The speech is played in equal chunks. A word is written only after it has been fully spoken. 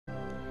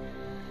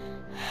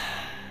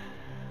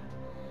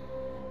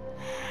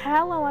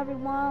Hello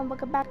everyone,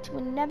 welcome back to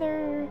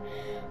another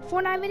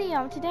Fortnite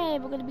video. Today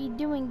we're going to be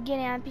doing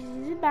Getting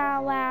npcs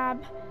Battle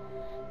Lab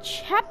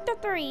Chapter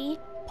 3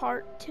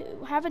 Part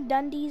 2. Haven't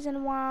done these in a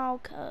while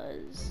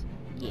cause,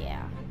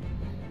 yeah,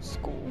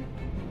 school.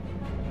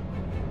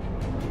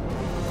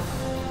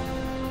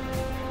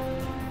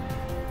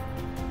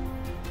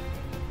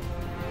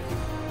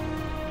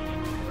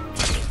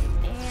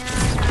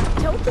 And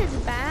Tilt is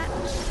back.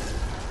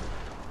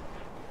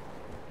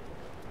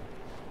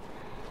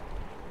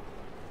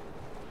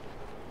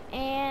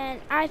 And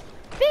I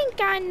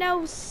think I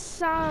know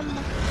some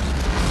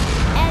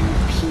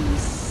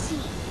NPCs.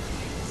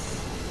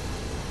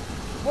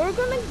 We're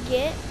gonna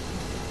get.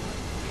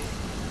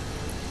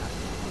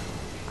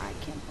 I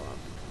can't pull up.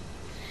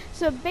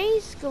 So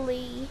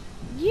basically,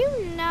 you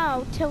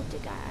know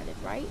Tilted got added,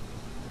 right?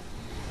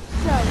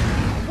 So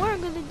what we're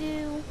gonna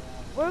do,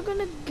 we're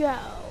gonna go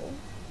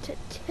to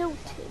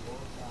Tilted.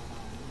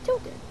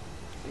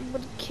 We're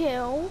gonna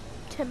kill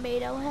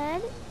Tomato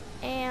Head.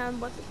 And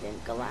what's his name,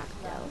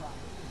 Galacto.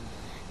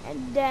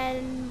 And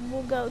then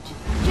we'll go to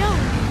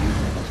Jones,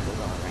 which we're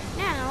going right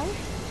now.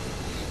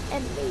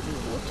 And maybe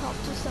we'll talk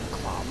to some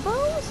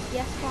Clombos.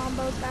 Yes,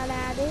 Clombos got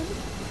added.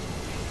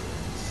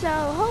 So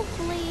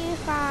hopefully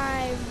if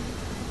I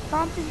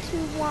bump into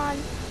one,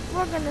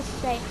 we're gonna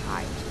say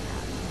hi to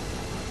them.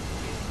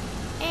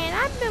 And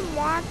I've been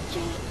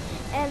watching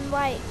and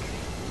like,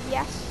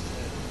 yes.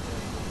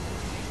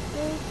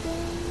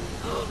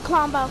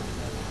 Clombo.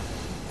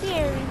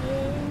 There he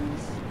is.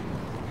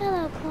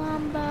 Hello,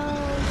 Clombo.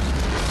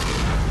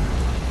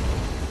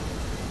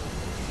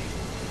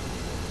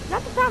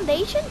 Not the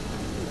foundation?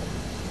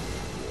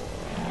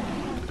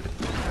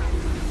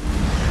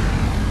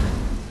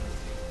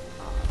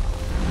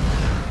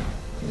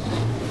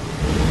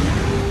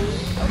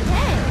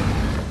 Okay.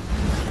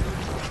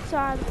 So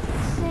I'm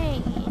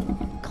saying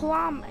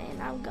Clombo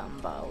and I'm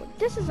Gumbo.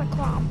 This is a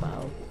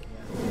Clombo.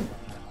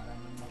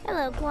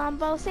 Hello,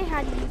 Clombo. Say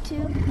hi to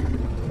YouTube.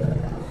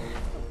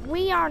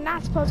 We are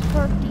not supposed to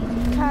perk these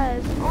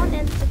because on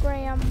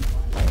Instagram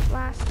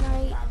last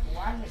night,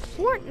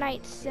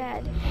 Fortnite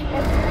said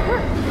if we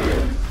perk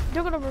these,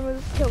 they're gonna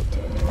remove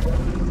Tilted.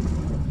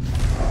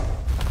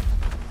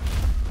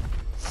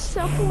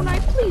 So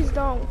Fortnite, please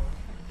don't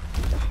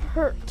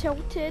hurt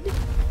Tilted.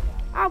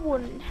 I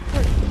wouldn't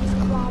hurt these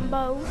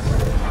Clombos.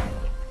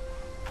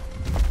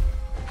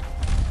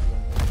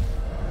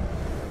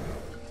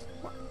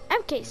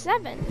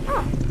 MK7?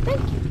 Oh,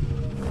 thank you.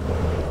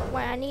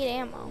 Wait, I need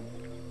ammo.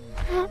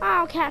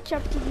 I'll catch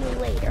up to you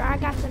later. I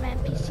got some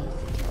NPCs to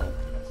kill.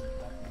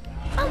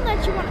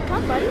 Unless you want to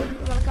come, buddy. You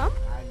want to come?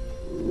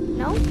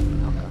 No?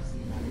 Okay.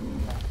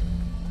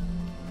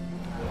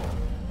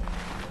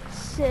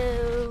 So,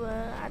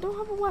 I don't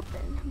have a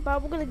weapon.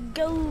 But we're going to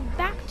go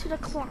back to the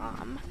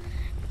Clom.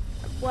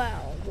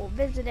 Well, we'll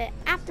visit it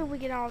after we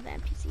get all the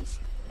NPCs.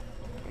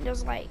 And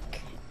there's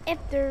like, if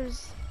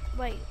there's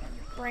like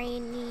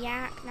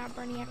Brainiac, not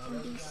Brainiac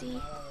from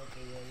DC.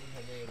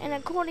 And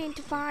according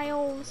to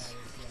files,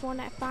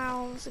 Fortnite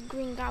files, the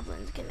Green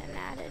Goblin's getting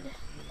added.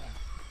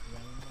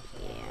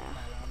 Yeah.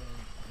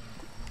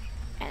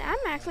 And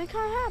I'm actually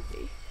kind of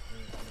happy.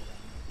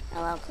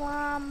 Hello,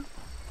 Clom.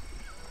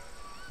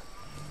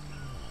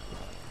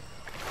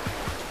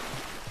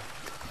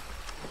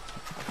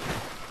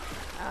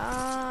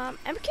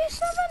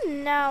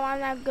 MK7? No, I'm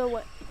not good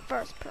with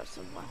first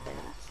person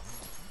weapons.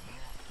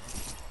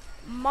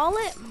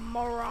 Mullet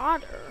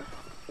Marauder.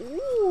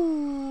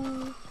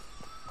 Ooh.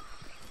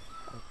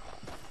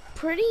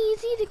 Pretty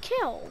easy to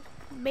kill.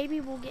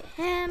 Maybe we'll get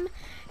him,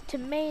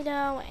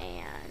 Tomato,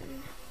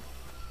 and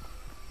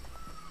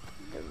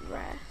the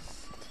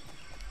rest.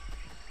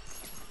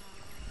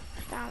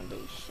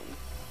 Foundation.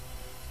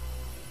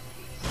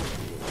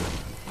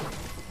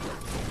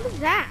 What is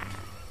that?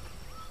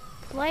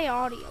 Play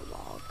audio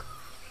log.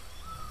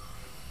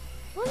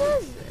 What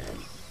is this?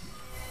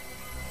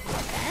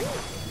 Pen?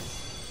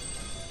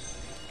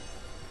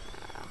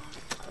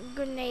 A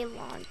grenade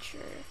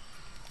launcher.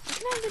 How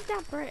can I get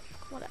that brick?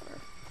 Whatever.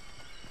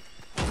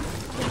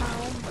 Get my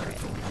own brick.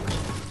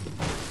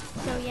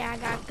 So yeah, I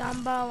got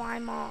Gumbo.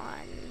 I'm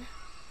on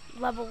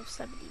level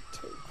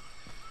 72.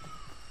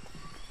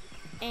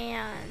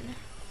 And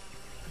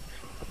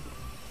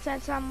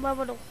since I'm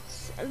level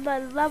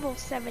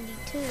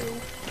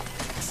 72,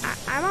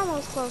 I'm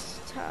almost close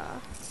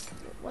to,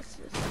 what's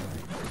this?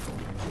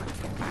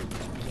 If I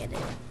can get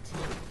it.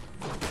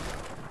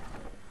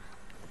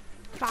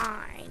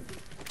 Fine.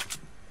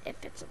 If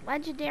it's a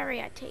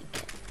legendary, I take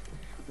it.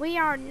 We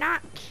are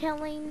not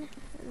killing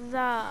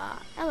the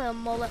hello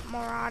Mullet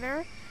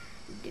Marauder.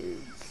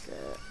 Dudes.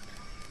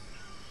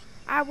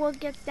 I will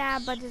get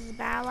that, but this is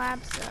Battle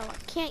Lab, so I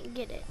can't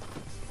get it.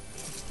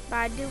 But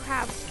I do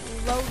have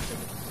loads of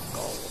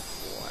gold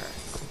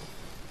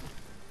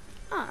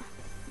for.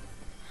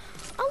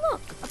 Oh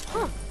look, a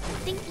pump.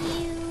 Thank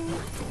you.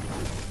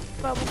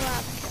 But we're gonna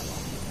have to kill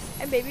him.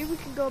 And maybe we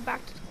can go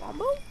back to the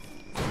Combo.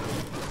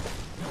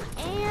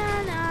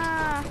 And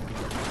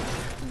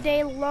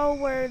they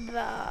lowered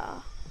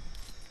the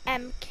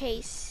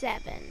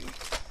MK7.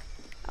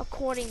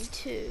 according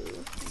to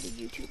the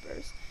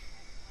YouTubers.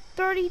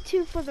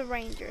 32 for the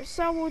Rangers.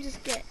 So we'll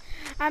just get,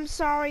 I'm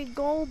sorry,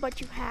 gold,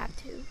 but you have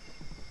to.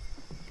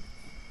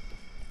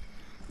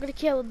 I'm gonna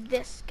kill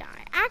this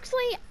guy.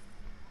 Actually,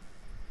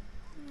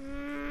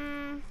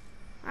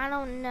 I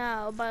don't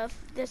know, but if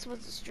this was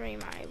a stream,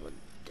 I would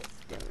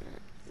just do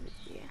it.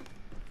 Yeah.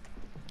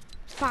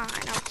 Fine,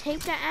 I'll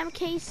take the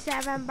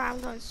MK7, but I'm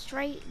going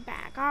straight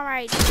back.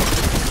 Alright.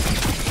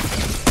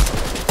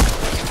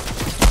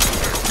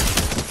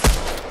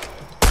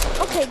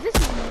 Okay, this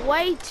is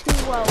way too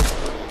low.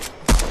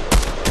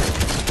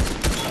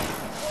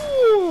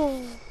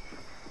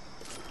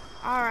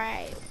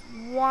 Alright,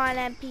 1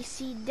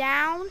 NPC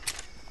down,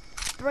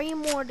 3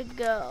 more to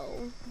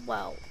go.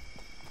 Well,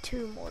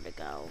 2 more to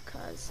go,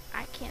 because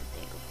I can't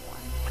think of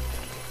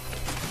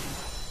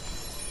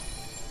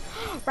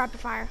one. Rapid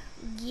fire.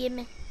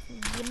 Gimme.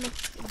 Gimme.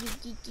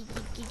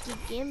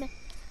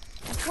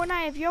 And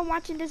Fortnite, if you're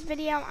watching this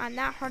video, I'm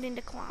not hurting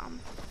the clown.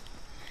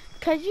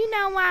 Because you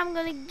know what I'm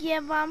going to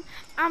give him?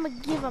 I'm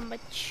going to give him a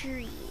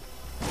treat.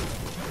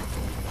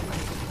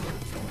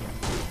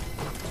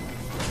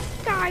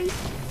 Guys,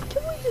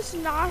 can we just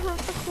not hurt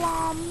the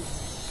clams?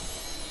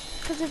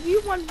 Because if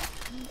you want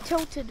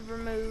Tilted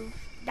removed,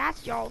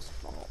 that's y'all's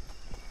fault.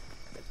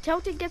 If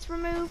Tilted gets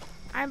removed,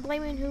 I'm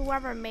blaming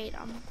whoever made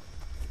them.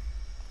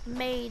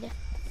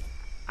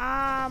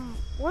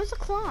 Where's the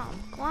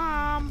clam?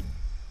 Clam.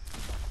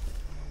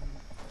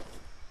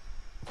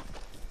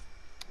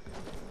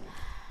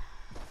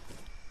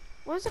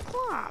 Where's the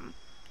clam?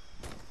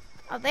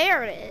 Oh,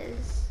 there it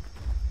is.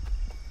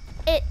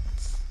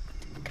 It's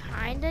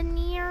kinda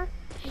near.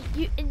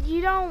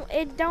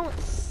 It don't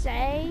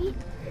say.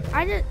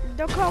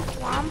 They're called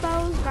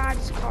Clombos, but I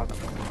just call them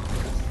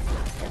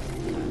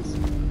Clombos.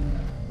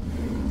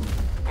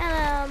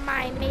 Hello,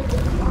 my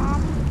amazing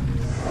Clom.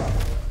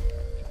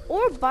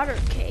 Or butter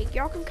cake.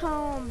 Y'all can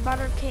call them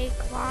butter cake,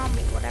 clom,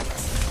 or whatever.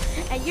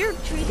 And your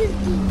treat is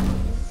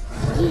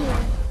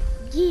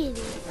get it.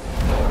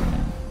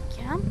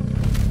 Yeah.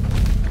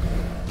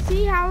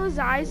 See how his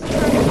eyes turn?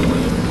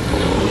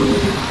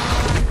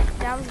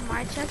 That was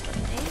my chest, I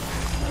think.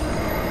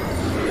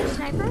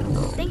 Sniper,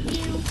 thank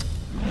you.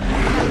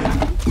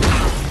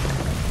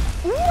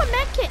 Ooh, a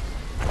medkit.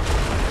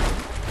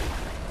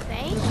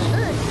 Thank you.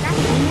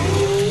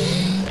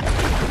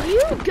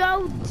 You go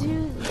do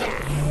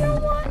that. You know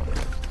what?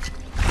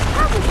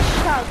 Have a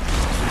chug.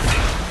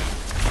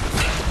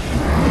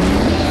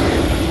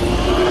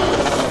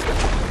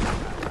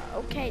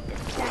 Okay,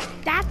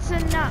 that's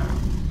enough.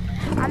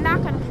 I'm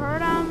not gonna hurt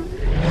them. I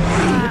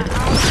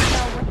don't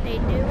know what they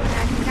do, and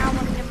I do not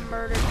want to get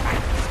murdered by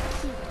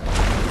people. I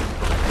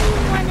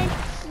want to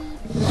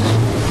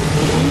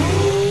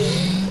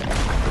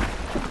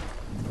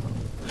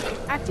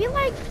I feel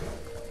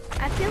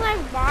like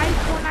why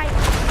Fortnite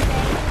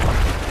today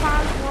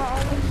clowns were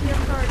only here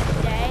for a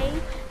day,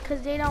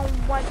 because they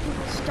don't want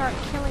people to start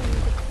killing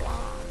the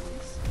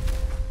clowns.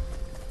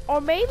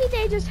 Or maybe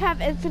they just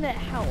have infinite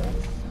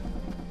health.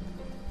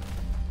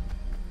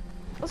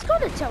 Let's go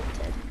to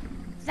Tilted.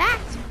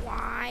 That's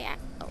why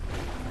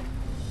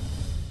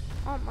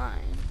oh my.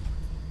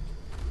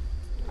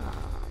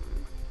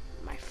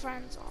 My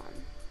friend's on.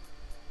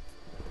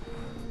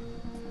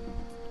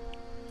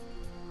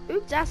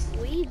 Oops, that's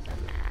lead the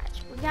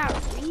match. We got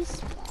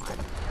respawn.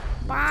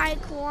 Bye,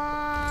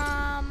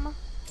 Clom.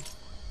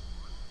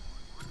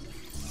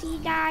 See,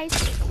 guys,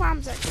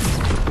 Cloms are.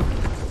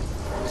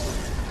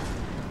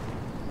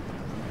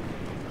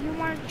 You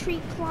want to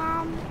treat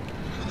Clom?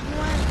 You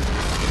want?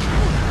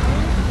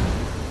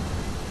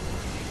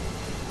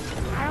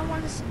 I don't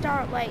want to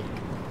start like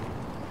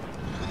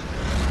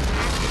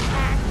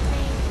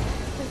acting,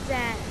 because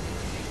then.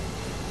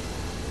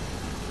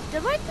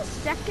 Did like the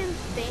second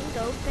thing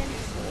open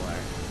for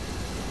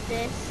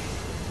this,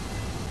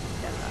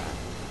 the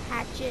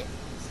hatchet?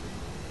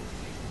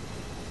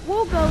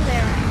 We'll go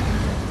there after.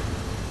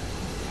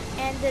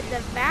 And the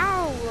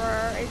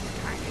devourer is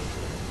kind of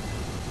cute.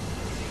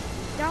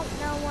 Don't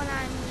know what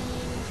I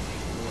mean.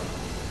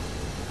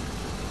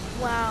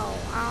 Well,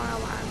 I don't know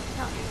what I'm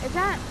telling you. Is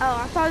that? Oh,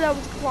 I thought that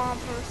was Clom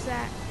for a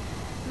sec,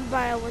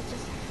 but it was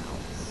just a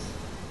house.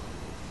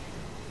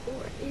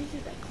 Or is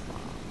it a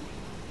Clom?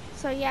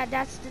 So yeah,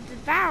 that's the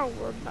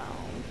devourer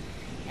bone,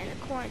 and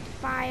according to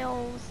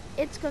files,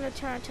 it's gonna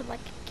turn into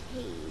like a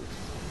cave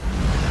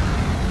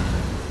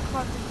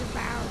called the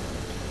devourer cave.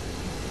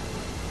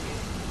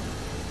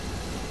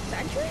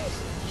 Sentries?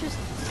 Just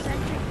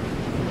sentries.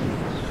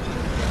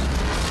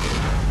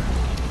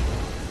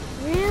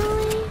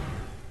 Really?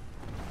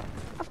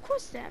 Of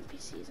course the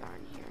NPCs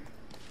aren't here.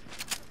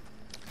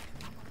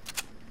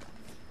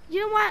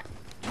 You know what?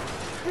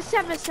 The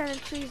 7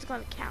 sentries is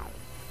gonna count.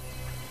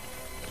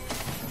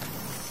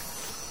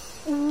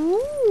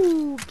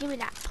 Ooh, give me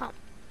that pump.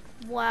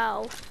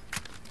 Wow.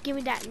 Give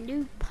me that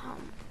new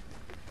pump.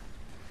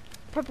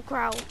 Purple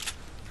Crow.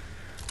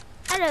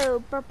 Hello,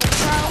 Purple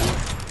Crow.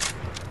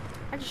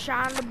 I just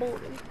shot on the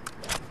border.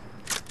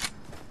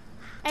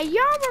 And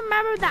y'all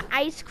remember the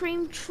ice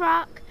cream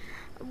truck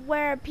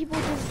where people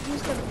just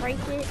used to break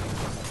it.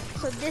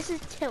 So this is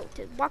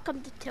Tilted.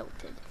 Welcome to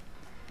Tilted.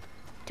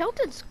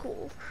 Tilted's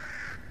cool.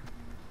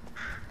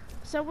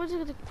 So we're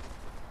gonna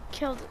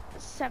kill the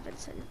 7th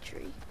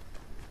century.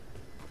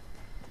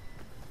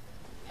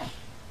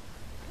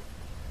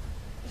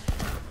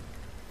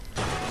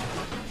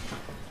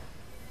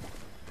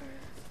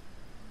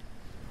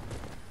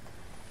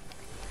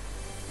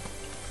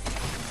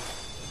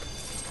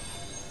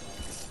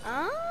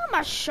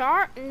 A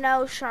shark?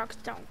 No, sharks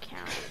don't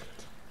count.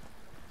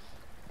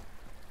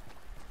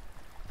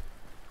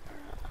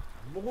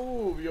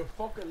 Move your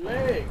fucking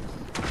legs.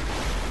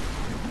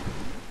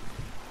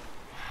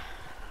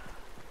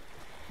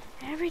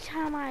 Every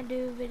time I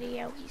do a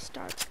video, he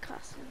starts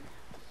cussing.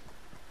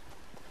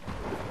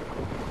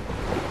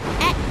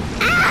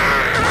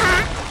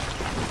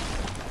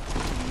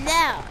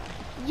 No,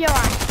 you're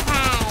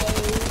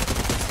hay.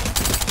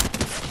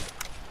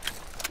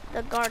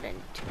 The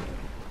garden too.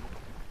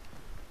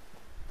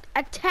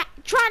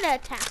 Trying to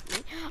attack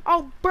me.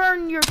 I'll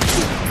burn your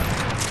teeth.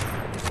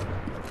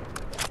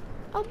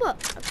 Oh look,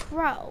 a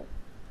crow.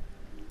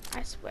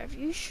 I swear, if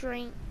you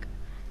shrink.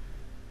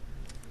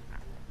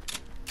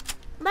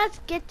 Let's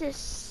get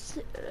this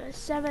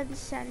 7th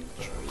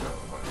century.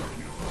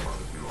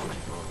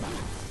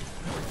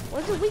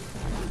 What's a weak?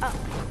 Oh,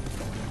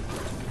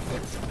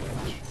 it's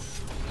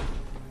glitch.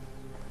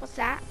 What's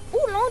that?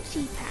 Oh,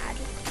 launching pad.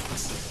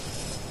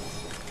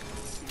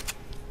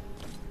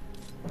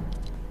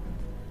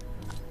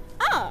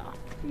 Oh,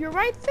 you're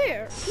right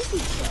there. Easy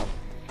kill.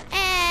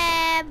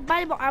 And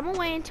body, I'm gonna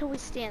wait until we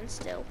stand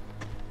still.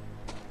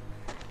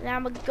 And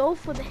I'm gonna go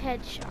for the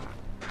headshot.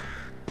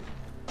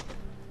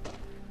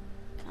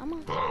 Come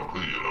on.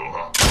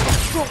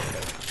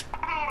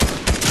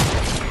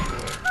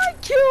 I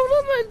killed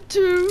him in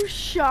 2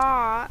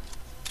 shots.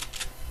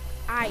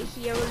 I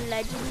hear a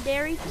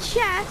legendary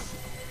chest.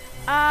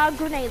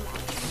 Grenade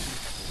launcher.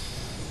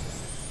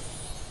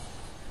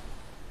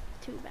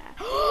 Too bad.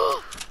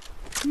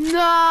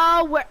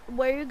 No,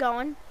 where are you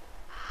going?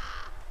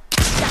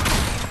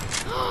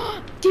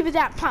 Give me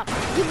that pump.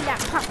 Give me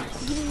that pump.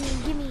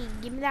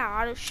 Give me that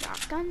auto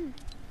shotgun.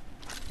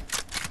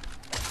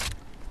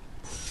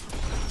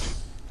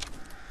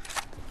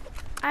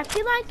 I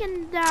feel like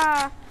in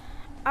the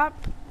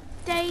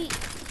update,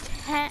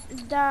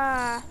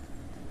 the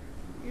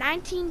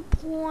 19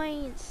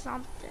 point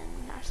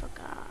something, I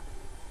forgot.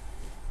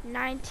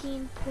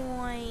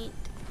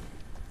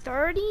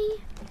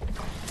 19.30?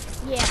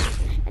 Yeah,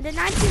 and the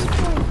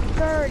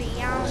 19.30,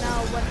 I don't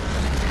know what.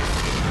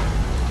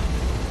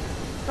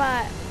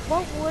 But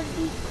what would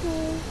be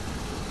cool?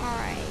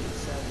 Alright,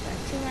 so that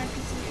 2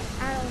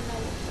 npcs, I don't know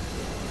what to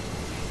do.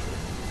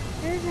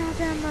 There's not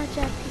that much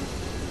npcs.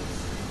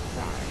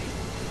 Sorry.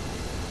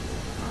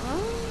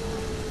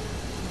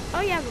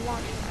 Oh yeah, the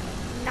launch pad.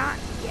 Not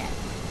yet.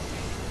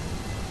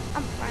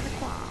 I'm trying to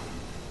climb.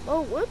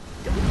 Oh, what?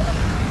 Did we get up?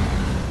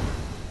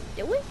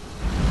 Did we?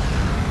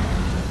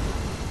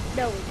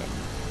 No, we didn't.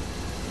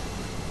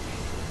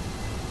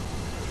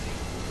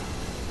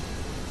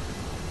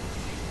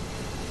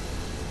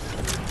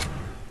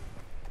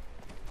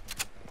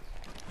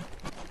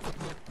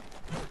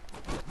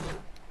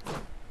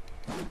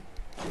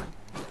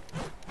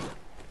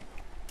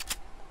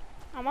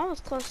 I'm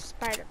almost close to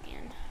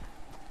Spider-Man.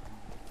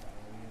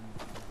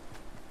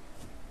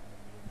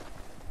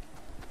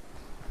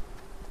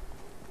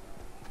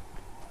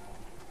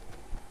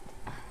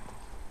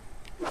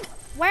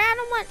 Where I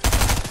don't want,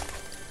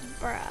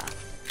 bruh.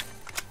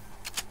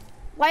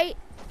 Wait,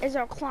 is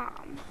there a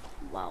clomb?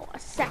 Well, a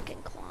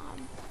second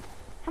clomb.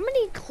 How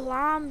many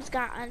clombs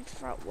got on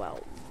front?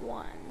 Well,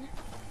 1.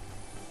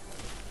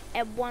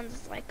 And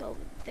one's like over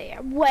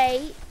there.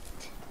 Wait.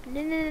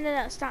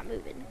 No, stop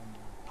moving.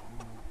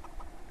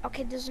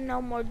 Okay, there's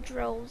no more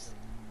drills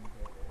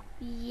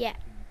yet.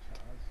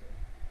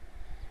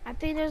 I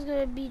think there's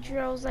gonna be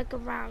drills like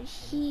around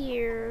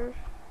here.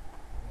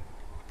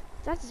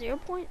 Is that 0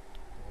 point?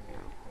 No.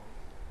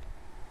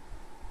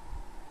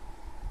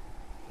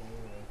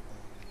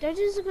 There's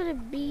just gonna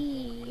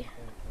be,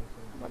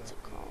 what's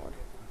it called?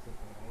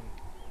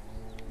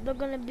 They're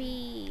gonna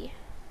be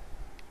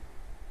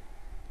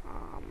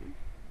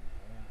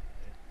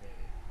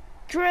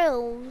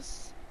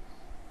drills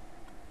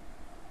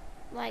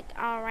like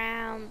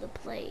around the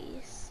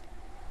place.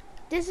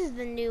 This is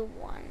the new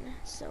one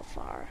so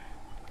far.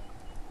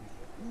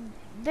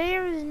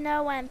 There is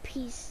no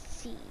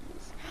npcs.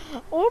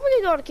 Or we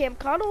can go to Camp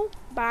Cuddle,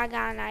 but I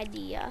got an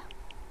idea.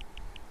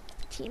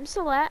 Team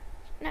select.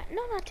 No,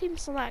 not team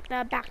select.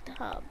 Back to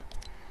hub.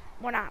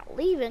 We're not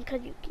leaving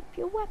because you keep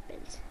your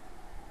weapons.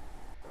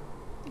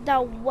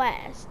 The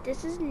west.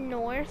 This is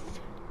north,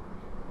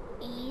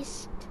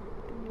 east,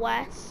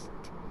 west,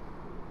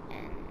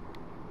 and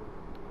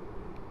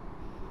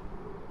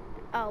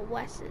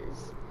west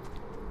is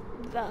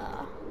the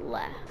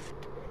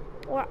left,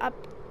 or up,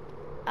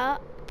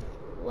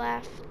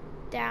 left,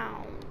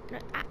 down. No,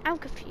 I'm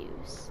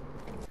confused.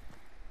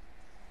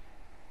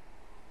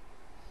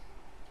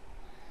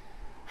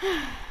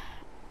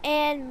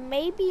 And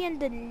maybe in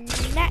the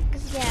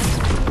next game,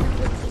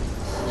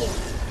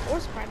 or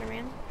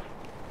Spider-Man.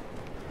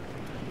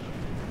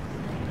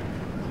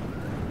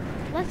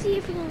 Let's see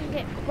if we can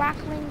get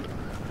Quackling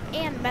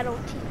and Metal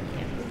Team.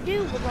 If we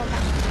do, we're going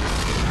back.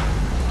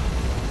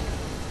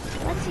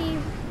 Let's see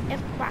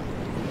if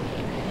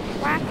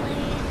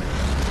Quackling,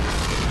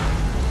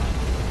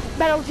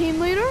 Metal Team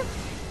Leader.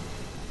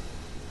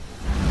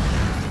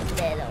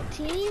 Little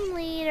Team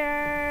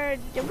Leader.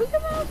 Did we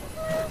come out?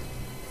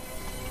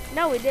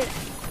 No, we didn't.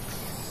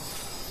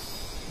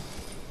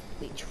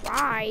 We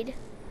tried.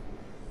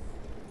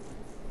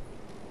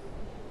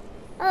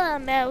 Hello,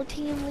 Metal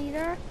Team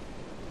Leader.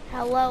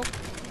 Hello.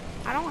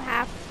 I don't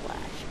have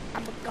flesh.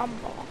 I'm a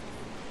gumball.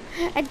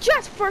 And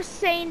just for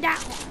saying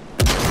that,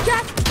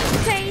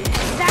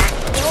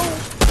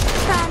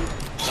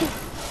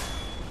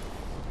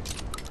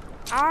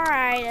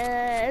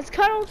 Alright, is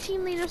Cuddle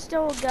Team Leader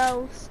still a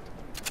ghost?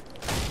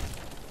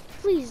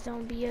 Please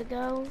don't be a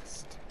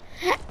ghost.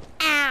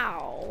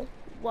 Ow!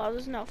 Well,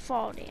 there's no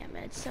fall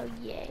damage, so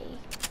yay.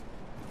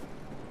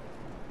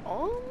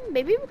 Oh,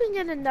 maybe we can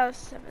get another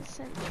 7th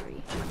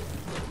century.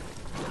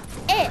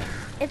 If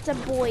it's a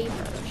boy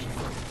version.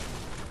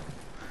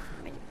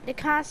 I mean, it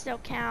can't still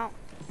count.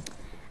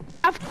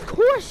 Of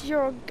course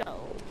you're a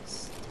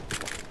ghost.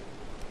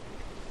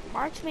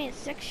 Marksman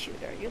 6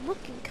 shooter, you're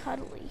looking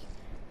cuddly.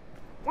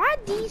 Why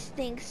are these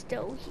things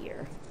still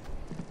here?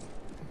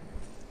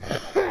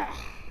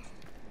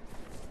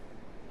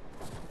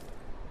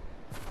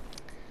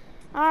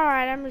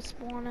 Alright, I'm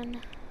respawning.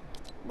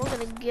 We're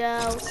gonna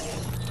go.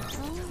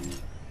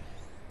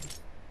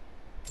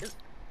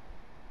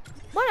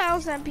 What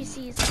else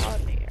NPCs are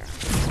there?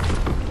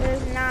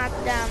 There's not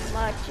that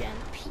much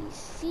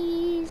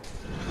NPCs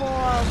for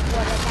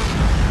what about?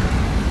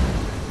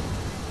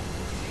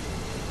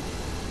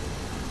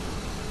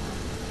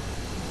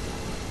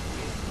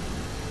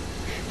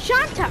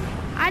 Shanta!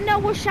 I know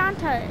where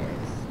Shanta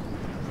is.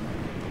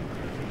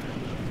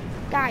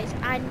 Guys,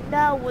 I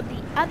know where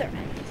the other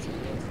NPC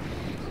is.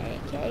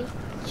 Okay,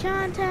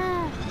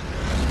 Shanta.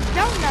 If you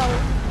don't know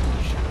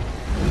who Shanta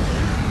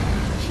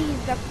is,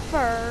 she's the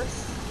first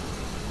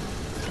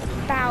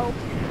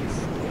Falcons.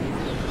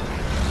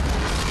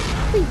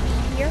 Please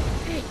be here.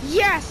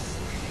 Yes!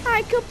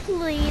 I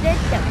completed.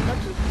 Then we go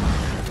to the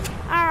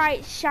farm.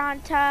 Alright,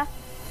 Shanta.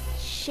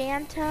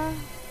 Shanta.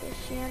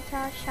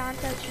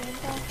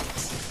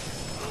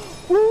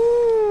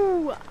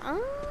 Ooh!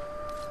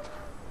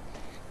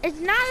 It's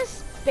not a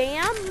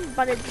spam,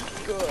 but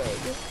it's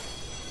good.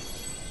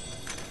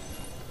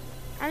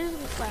 I'm just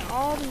gonna play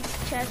all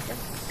these chests.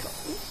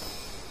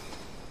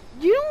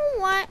 You know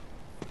what?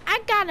 I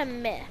got a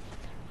myth.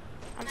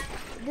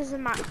 This is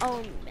my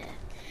own myth.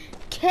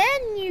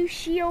 Can you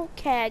shield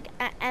keg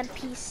an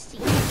NPC?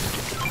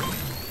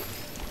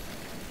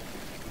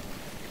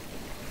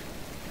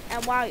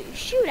 And while you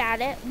shoot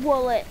at it,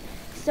 will it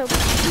still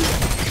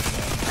shoot?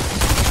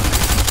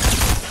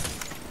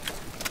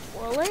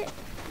 Will it?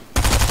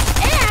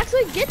 It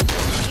actually gets the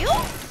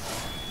shield?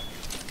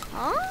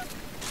 Huh?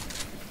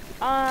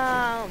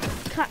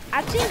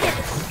 I think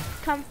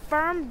it's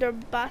confirmed or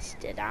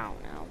busted. I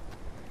don't know.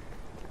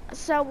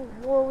 So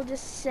we'll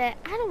just say,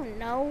 I don't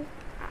know.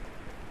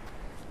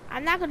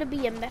 I'm not gonna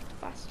be a myth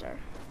buster.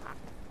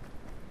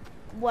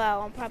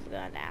 Well, I'm probably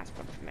gonna ask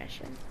for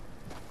permission.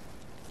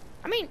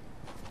 I mean,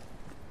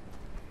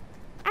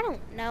 I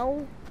don't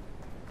know.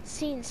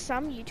 Seen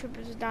some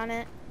YouTubers done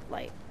it,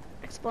 like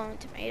Exploding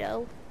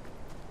Tomato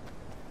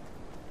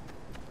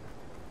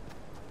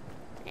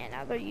and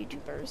other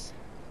YouTubers.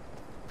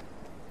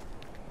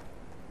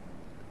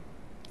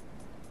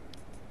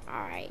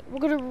 Alright, we're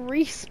gonna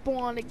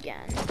respawn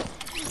again.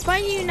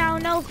 But you now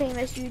know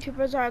famous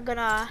YouTubers are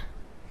gonna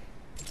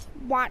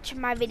watch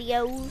my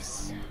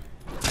videos.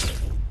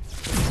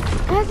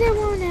 Cause it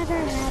won't ever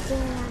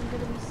happen, I'm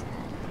gonna be sad.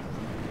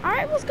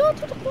 Alright, let's go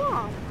to the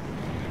Quam.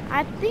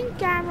 I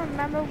think I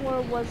remember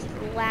where was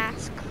the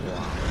last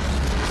Quam.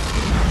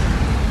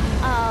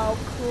 Oh,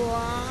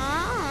 Quam.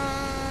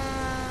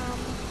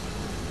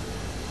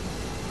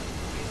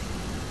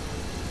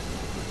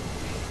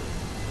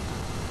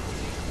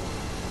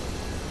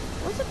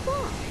 What's a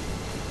Quam?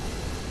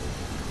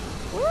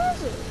 Where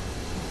is it?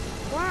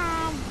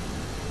 Quam.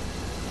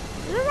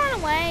 Did it run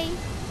away?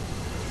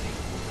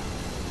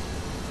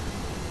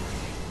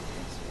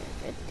 I swear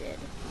if it did.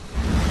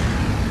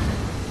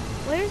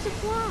 Where's the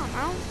Quam? I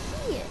don't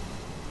see it.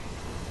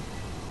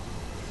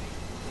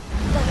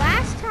 The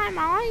last time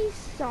I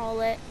saw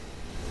it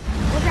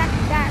was at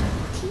that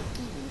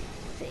tiki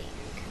thing.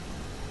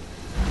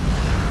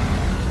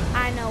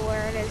 I know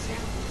where it is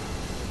now.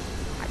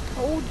 I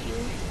told you.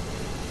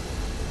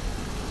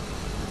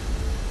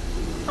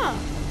 Huh,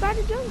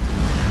 Spider Jones.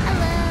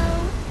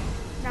 Hello.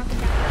 Knocking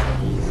down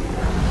trees.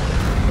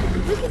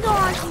 We can go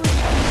on to a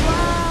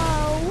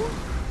glow.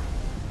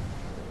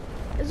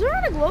 Is there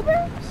any glow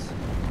bears?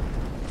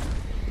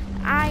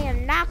 I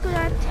am not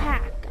gonna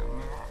attack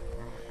him.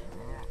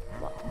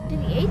 What, did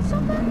he eat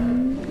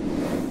something?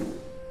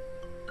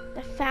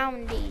 The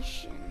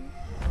foundation.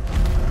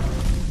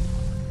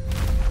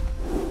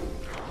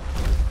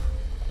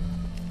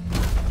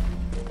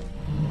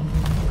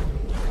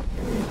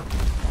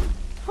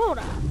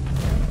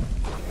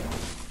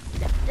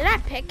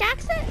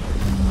 pickaxe it?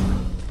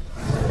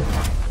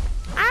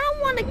 I don't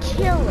want to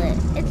kill it.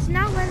 It's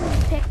not letting me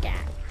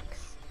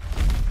pickaxe.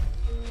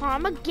 Oh,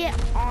 I'm gonna get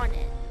on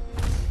it.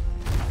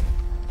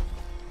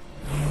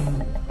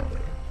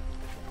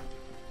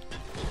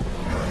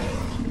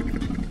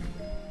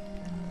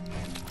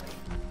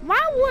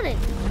 Why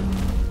wouldn't it?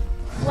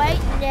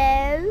 Wait,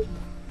 no.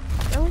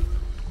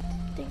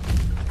 Really?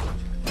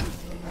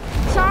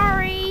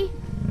 Sorry.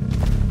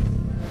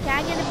 Can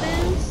I get a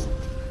boost?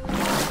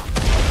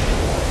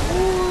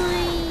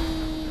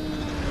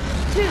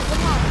 Two,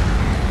 come on.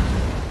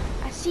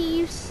 I see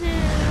you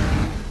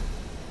soon.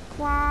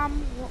 Clom,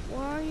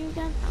 where are you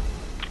again?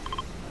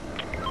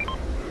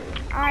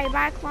 Alright,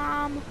 bye,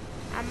 Clom.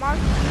 I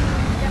marked you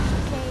just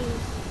in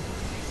case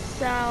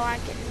so I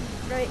can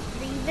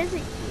revisit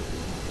you.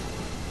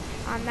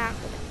 I'm not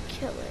gonna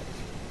kill it.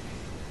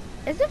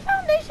 Is the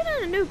foundation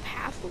in a new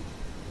pathway?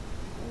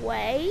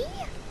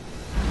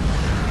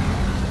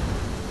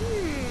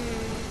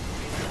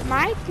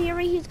 My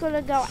theory, he's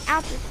gonna go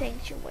out the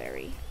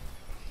sanctuary.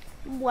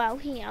 Well,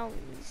 he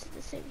owns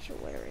the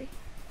sanctuary.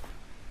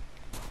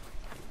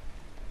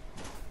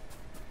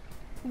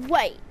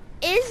 Wait,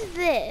 is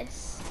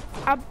this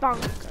a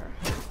bunker?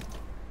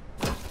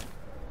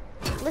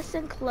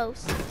 Listen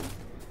closely.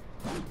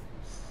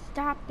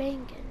 Stop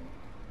banging.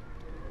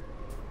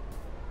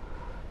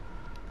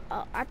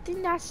 Oh, I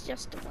think that's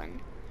just the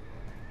one.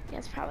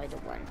 That's probably the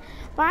one.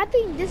 But I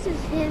think this is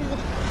his.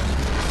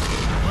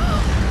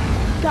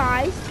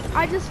 Guys,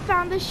 I just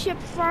found the ship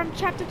from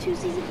Chapter 2,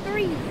 Season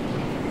 3.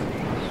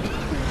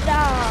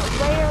 The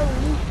rare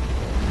loot.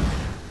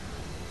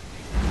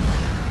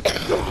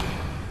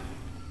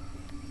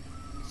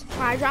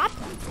 Supply drop.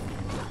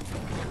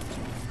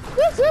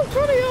 This is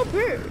pretty OP.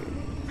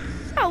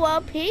 So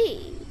OP.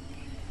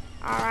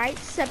 Alright,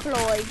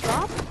 supply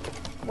drop.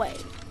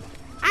 Wait.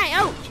 I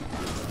owe you.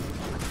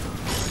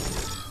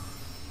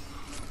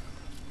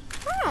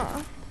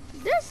 Huh.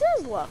 This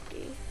is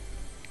lucky.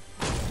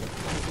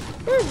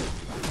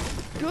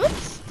 Good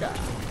stuff.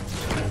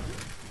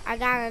 I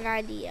got an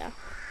idea.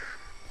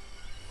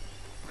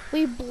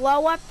 We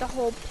blow up the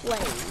whole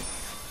place.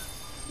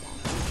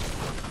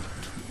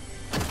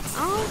 I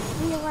don't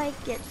feel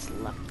like it's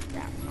lucky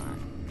that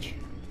much.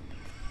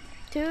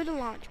 To the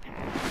launch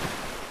pad.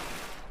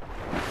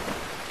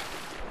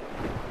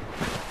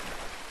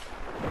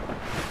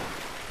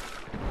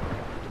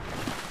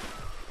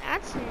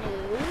 That's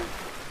new.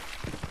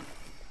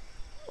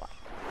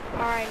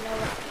 Alright, no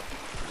rocket.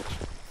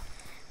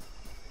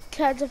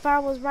 Because if I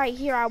was right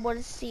here, I would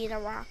have seen a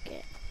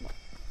rocket. What?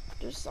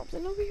 There's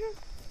something over here?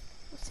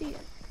 Let's see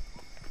it.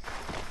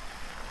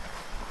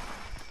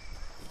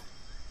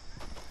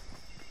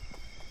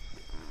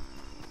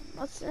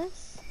 What's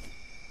this?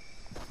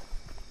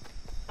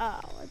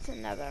 Oh, it's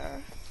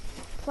another.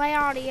 Play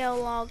audio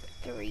log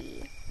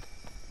 3.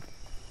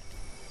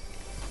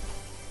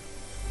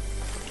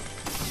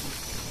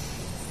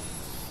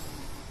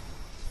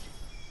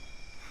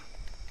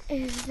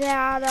 Is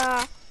that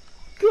a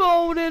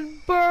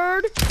golden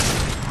bird?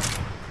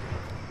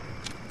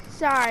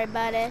 Sorry,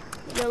 buddy.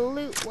 Your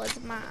loot was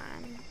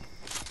mine.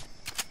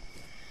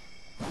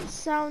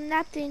 So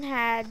nothing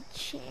had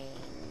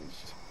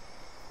changed.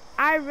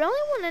 I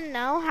really want to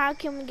know how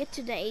can we get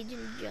to the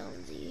Agent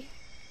Jonesy.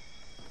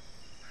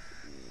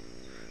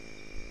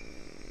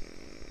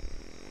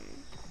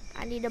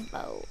 I need a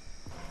boat.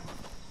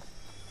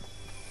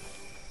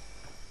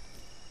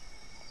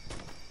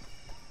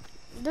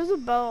 There's a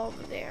boat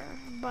over there,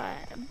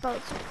 but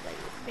boats are like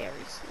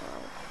very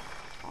slow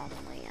on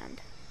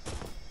land,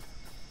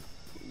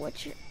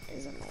 which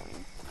is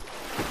annoying.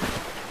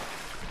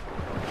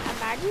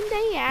 Imagine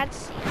they add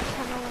sand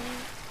tunneling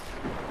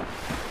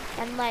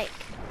and like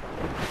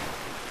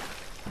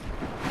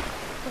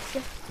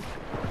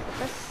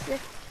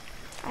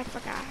I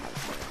forgot how to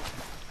say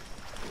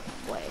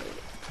it. Wait.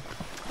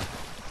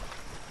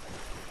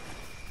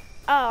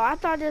 Oh, I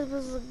thought this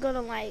was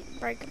gonna like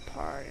break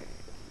apart.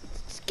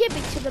 Skip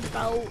it to the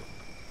boat.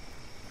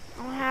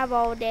 I don't have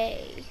all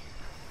day.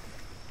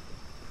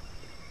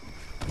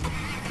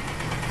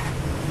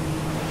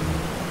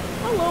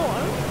 Hello.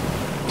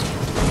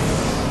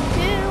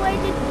 Do I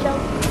just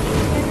jump?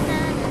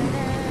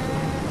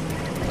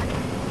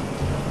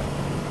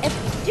 If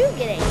you do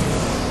get it,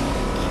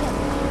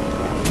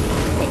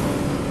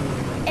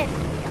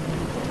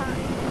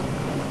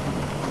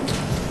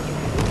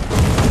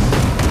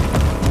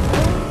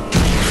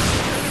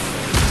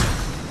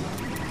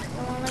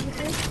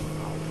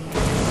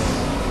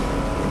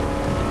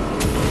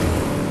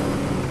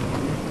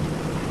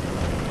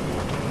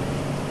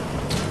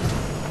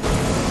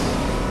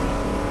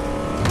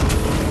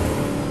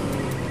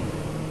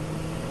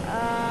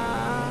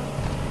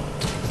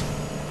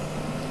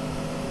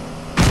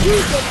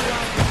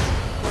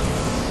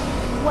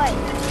 Wait,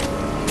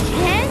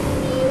 can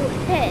you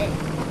hit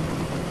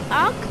a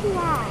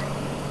clock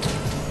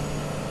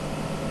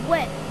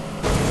with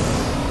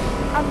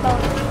a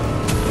boat?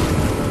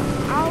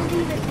 I'll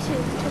leave it to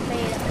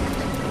tomatoes.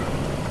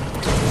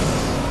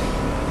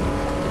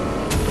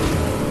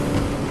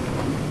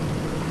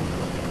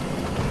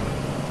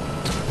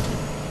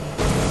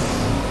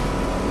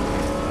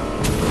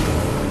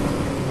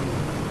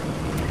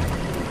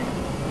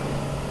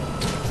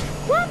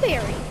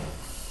 theory.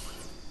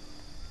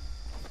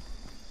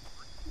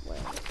 Wait.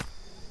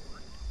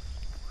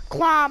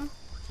 Clom.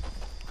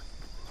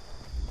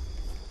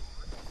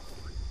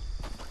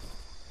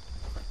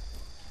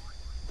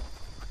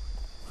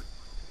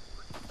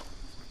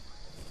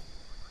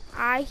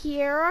 I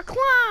hear a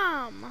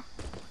clom.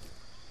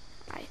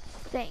 I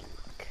think.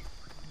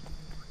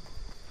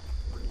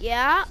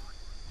 Yeah.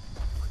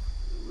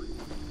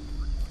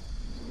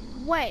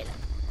 Wait a minute.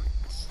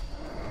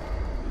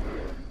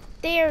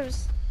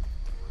 There's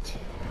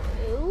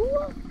two?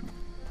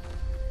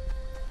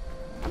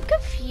 I'm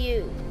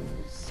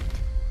confused.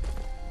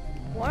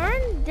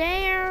 Weren't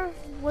there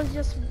was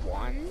just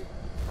one?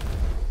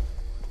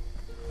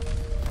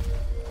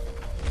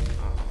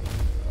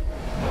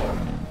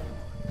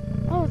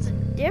 Oh, it's a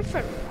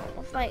different one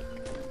with like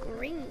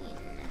green.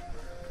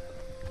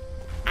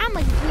 I'ma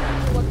give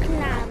you a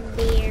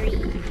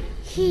cranberry.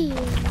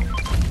 Here.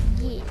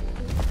 Yeah.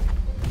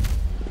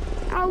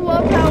 I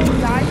love how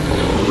nice.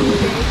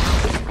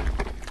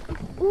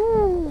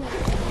 Ooh.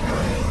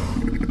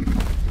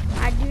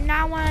 I do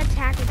not want to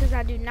attack it because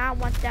I do not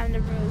want them to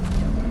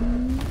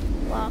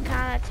remove. Well, I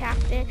kind of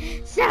attacked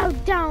it. So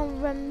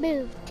don't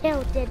remove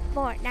Tilted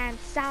Fortnite. I'm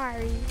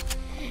sorry.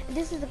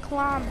 This is a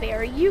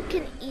cranberry. You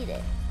can eat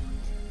it.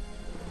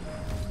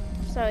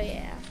 So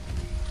yeah,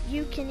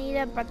 you can eat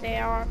it, but they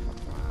are for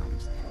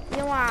clams. You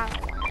know what? I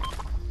don't want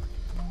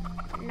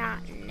it. Not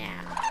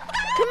now.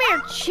 Come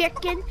here,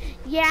 chicken.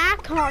 Yeah, I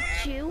caught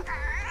you.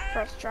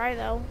 First try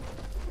though.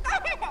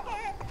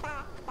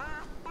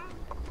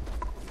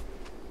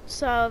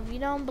 So if you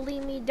don't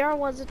believe me, there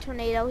was a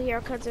tornado here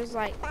because there's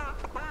like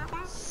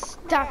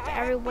stuff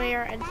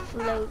everywhere and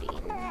floating.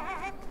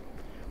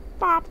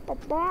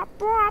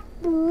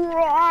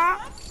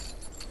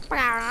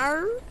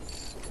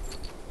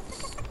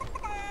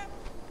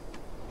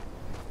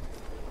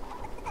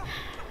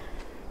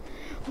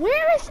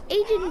 Where is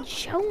Agent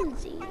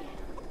Jonesy?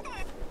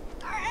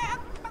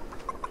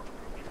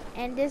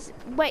 And this,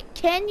 wait,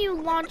 can you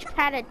launch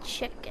pad a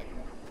chicken?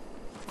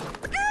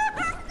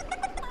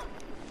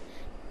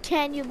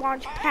 Can you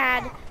launch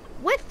pad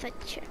with a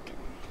chicken?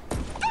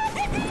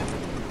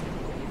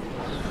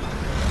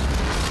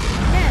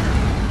 No.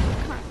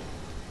 Come on.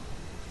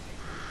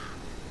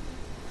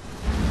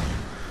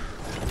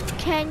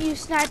 Can you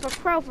snipe a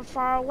crow from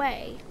far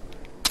away?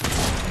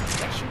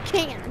 Yes, you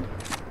can.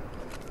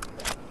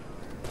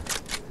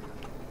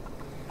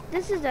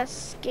 This is a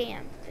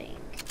scam thing.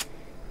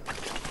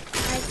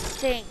 I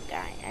think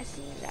I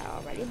seen that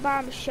already, but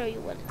I'm gonna show you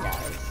what it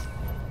does.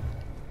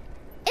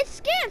 It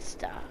scans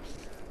stuff.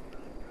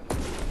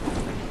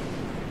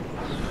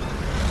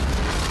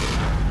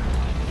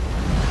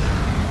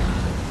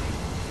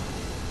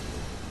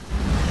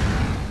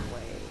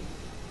 Wait,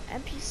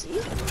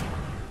 NPC?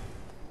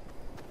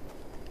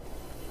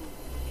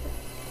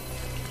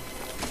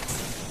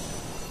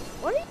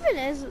 What even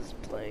is this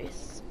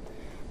place?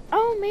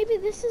 Oh, maybe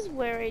this is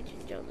where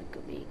Agent Jones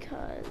could be,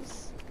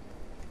 because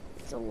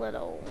it's a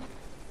little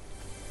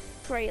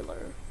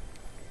trailer.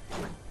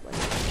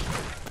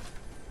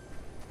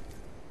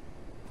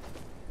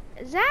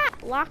 Is that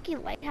Locky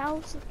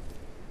Lighthouse?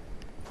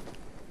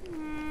 I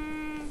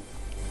don't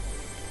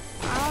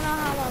know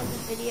how long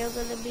this video is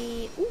gonna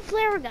be. Ooh,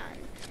 flare gun.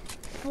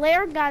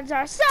 Flare guns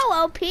are so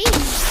OP.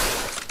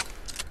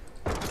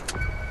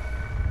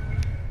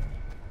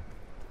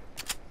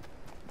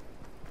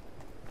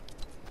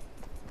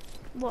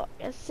 Look,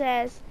 it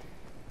says,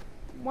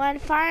 when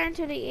fired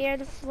into the air,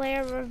 the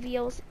flare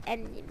reveals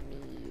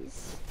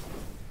enemies.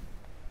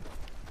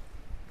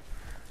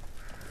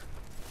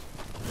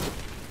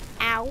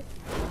 Ow.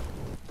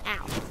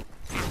 Ow.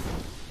 Ow.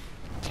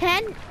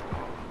 10.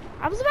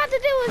 I was about to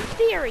do a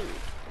theory.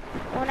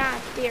 Well, not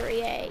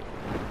theory A.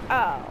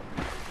 Oh.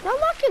 The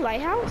Lucky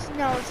Lighthouse?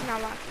 No, it's not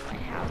Lucky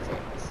Lighthouse.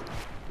 It's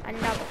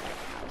another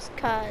lighthouse.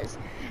 Because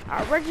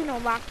our original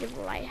Lucky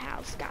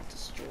Lighthouse got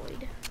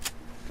destroyed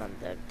from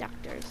the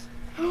doctors.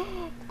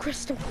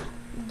 Crystal.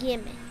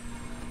 Gimme.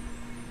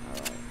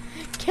 Alright.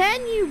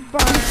 Can you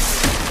burn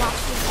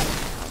Lucky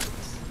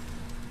Lighthouse?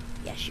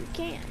 Yes, you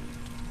can.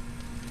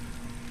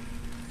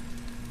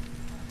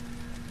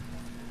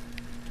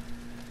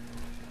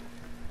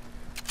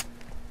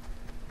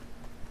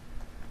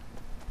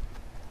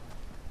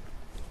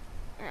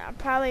 I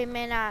probably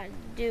may not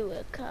do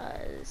it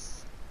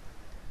because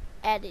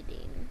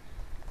editing.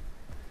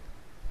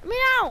 I mean,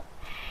 I don't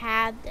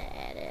have to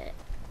edit.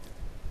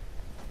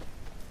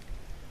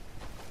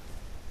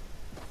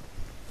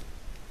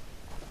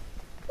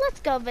 Let's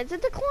go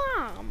visit the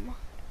clam.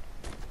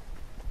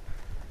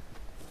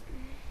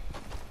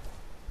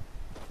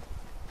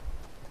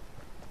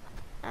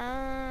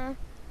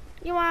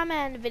 You want to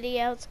end the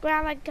video?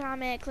 Subscribe, like,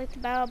 comment, click the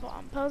bell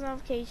button, post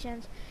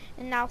notifications,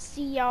 and I'll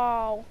see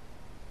y'all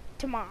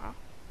tomorrow.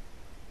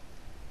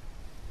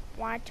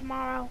 Why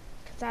tomorrow?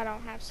 Because I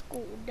don't have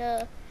school,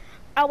 duh.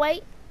 Oh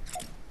wait,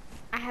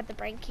 I had the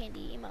brain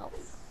candy emote.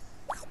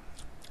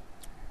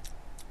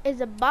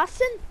 Is it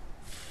bussin'?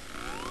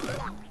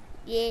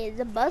 Yeah, is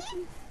it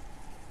bussin'?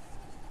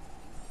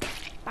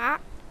 Bye.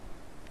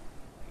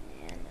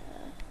 And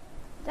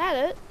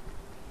that it.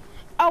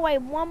 Oh wait,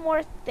 one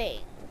more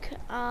thing.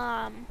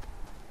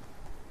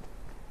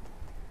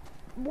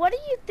 What do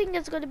you think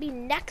is going to be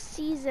next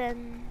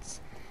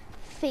season's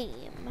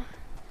theme?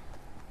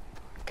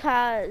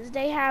 Cause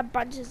they have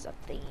bunches of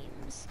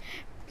themes.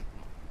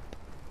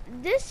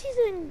 This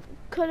season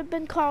could have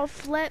been called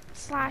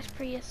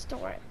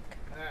Flip/Prehistoric.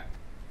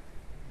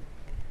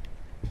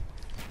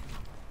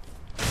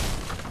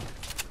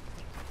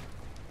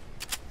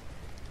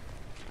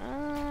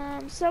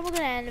 So we're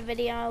gonna end the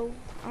video.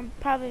 I'm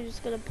probably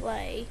just gonna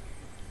play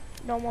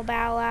normal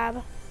Battle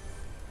Lab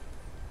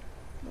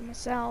with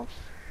myself.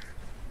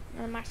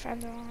 None of my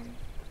friends are on.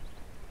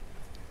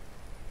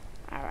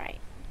 Alright,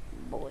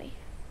 boy.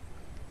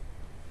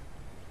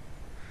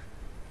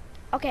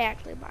 Okay,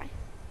 actually, bye.